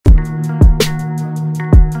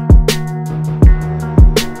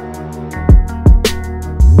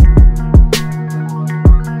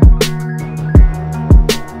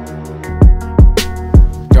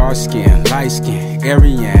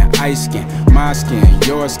My skin,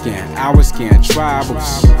 your skin, our skin,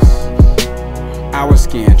 tribals. Our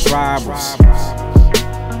skin, tribals.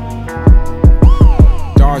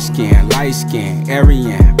 Dark skin, light skin,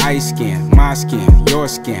 Aryan, ice skin. My skin, your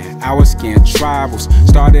skin, our skin, tribals.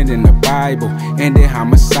 Started in the Bible, ended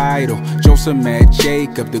homicidal. Joseph met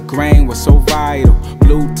Jacob, the grain was so vital.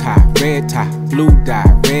 Blue tie, blue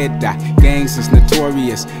dye, red dye. Gangs is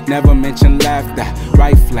notorious, never mention left eye.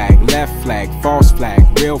 Right flag, left flag, false flag,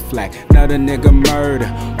 real flag. Another nigga murder,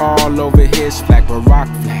 all over his flag. But rock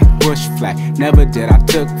flag, bush flag, never did I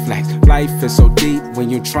took flags. Life is so deep when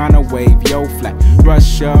you tryna wave your flag.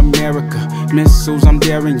 Russia, America, missiles, I'm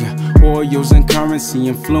daring ya. Oils and currency,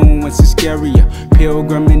 influence is scarier.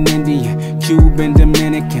 Pilgrim and Indian, Cuban,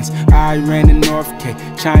 Dominicans, Iran and North K,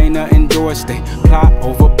 China endorsed they plot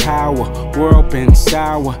over power. World been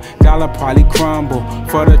sour, dollar probably crumble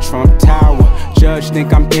for the Trump Tower. Judge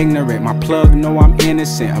think I'm ignorant, my plug know I'm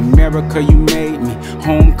innocent. America, you made me,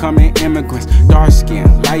 homecoming immigrants. Dark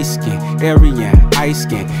skin, light skin, Aryan, ice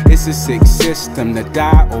skin. It's a sick system to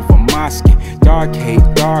die over my skin. Dark hate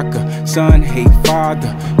darker, son hate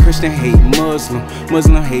father, Christian hate Muslim,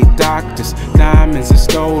 Muslim hate doctors. Diamonds are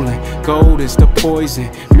stolen, gold is the poison.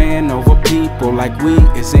 Man over people like we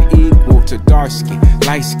isn't equal to dark skin,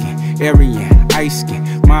 light skin, Aryan, ice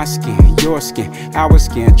skin. My skin, your skin, our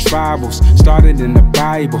skin, tribals. Started in the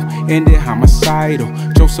Bible, ended homicidal.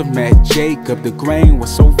 Joseph met Jacob, the grain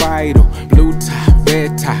was so vital. Blue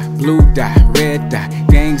tie, blue dye, red dye.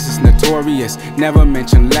 Gangs is notorious, never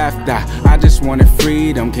mention left eye. I just wanted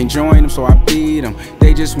freedom, can't join them so I beat them.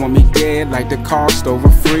 They just want me dead like the cost over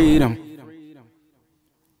freedom.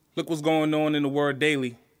 Look what's going on in the world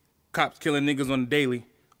daily. Cops killing niggas on the daily.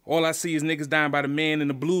 All I see is niggas dying by the man in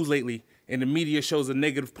the blues lately. And the media shows a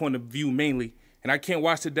negative point of view mainly. And I can't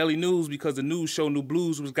watch the daily news because the news show new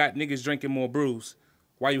blues was got niggas drinking more brews.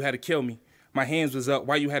 Why you had to kill me? My hands was up,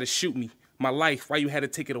 why you had to shoot me? My life, why you had to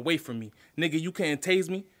take it away from me? Nigga, you can't tase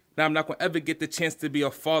me? Now I'm not gonna ever get the chance to be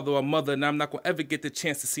a father or a mother. Now I'm not gonna ever get the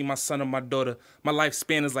chance to see my son or my daughter. My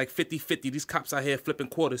lifespan is like 50-50. These cops out here flipping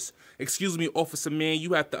quarters. Excuse me, officer man,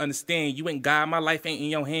 you have to understand, you ain't God, my life ain't in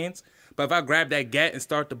your hands. But if I grab that gat and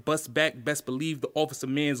start to bust back, best believe the officer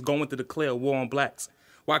man's going to declare war on blacks.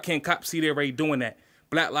 Why can't cops see they're already doing that?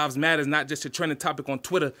 Black Lives Matter is not just a trending topic on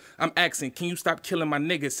Twitter. I'm asking, can you stop killing my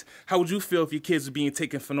niggas? How would you feel if your kids were being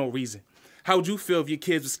taken for no reason? How would you feel if your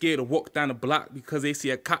kids were scared to walk down the block because they see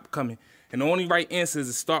a cop coming? And the only right answer is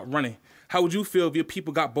to start running. How would you feel if your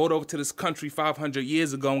people got brought over to this country 500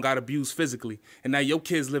 years ago and got abused physically, and now your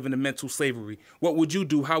kids live in mental slavery? What would you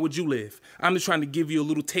do? How would you live? I'm just trying to give you a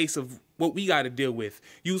little taste of what we got to deal with.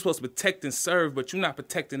 You supposed to protect and serve, but you're not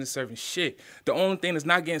protecting and serving shit. The only thing that's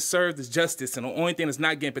not getting served is justice, and the only thing that's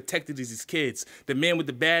not getting protected is these kids. The man with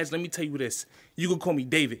the badge, let me tell you this. You can call me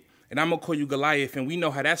David, and I'm going to call you Goliath, and we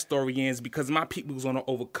know how that story ends because my people's going to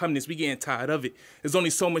overcome this. We getting tired of it. There's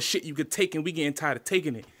only so much shit you could take, and we getting tired of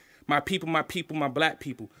taking it. My people, my black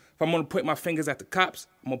people. If I'm going to point my fingers at the cops,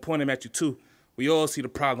 I'm going to point them at you too. We all see the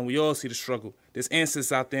problem. We all see the struggle. There's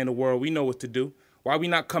answers out there in the world. We know what to do. Why we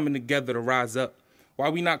not coming together to rise up? Why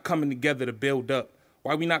we not coming together to build up?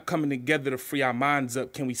 Why we not coming together to free our minds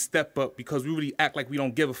up? Can we step up? Because we really act like we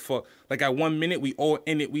don't give a fuck. Like at 1 minute, we all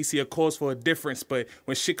in it. We see a cause for a difference. But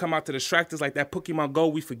when shit come out to distract us like that Pokemon Go,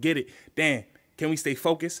 we forget it. Damn, can we stay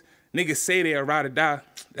focused? Niggas say they'll ride or die.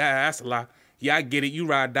 That's a lie. Yeah, I get it. You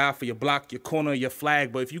ride or die for your block, your corner, your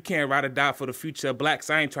flag. But if you can't ride or die for the future of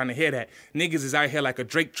blacks, I ain't trying to hear that. Niggas is out here like a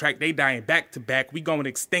Drake track. They dying back to back. We going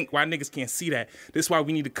extinct. Why niggas can't see that? This is why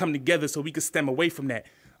we need to come together so we can stem away from that.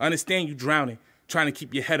 I understand you drowning, trying to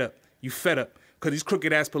keep your head up. You fed up. Because these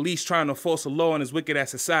crooked-ass police trying to enforce a law in this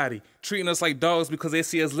wicked-ass society. Treating us like dogs because they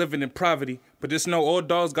see us living in poverty. But just know all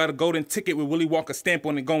dogs got a golden ticket with Willy Wonka stamp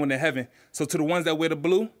on it going to heaven. So to the ones that wear the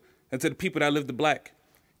blue and to the people that live the black,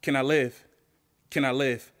 can I live? Can I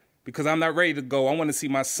live? Because I'm not ready to go. I want to see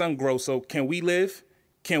my son grow. So can we live?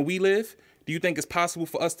 Can we live? Do you think it's possible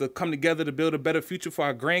for us to come together to build a better future for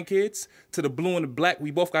our grandkids? To the blue and the black,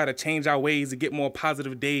 we both got to change our ways to get more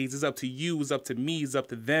positive days. It's up to you. It's up to me. It's up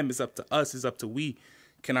to them. It's up to us. It's up to we.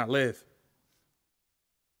 Can I live?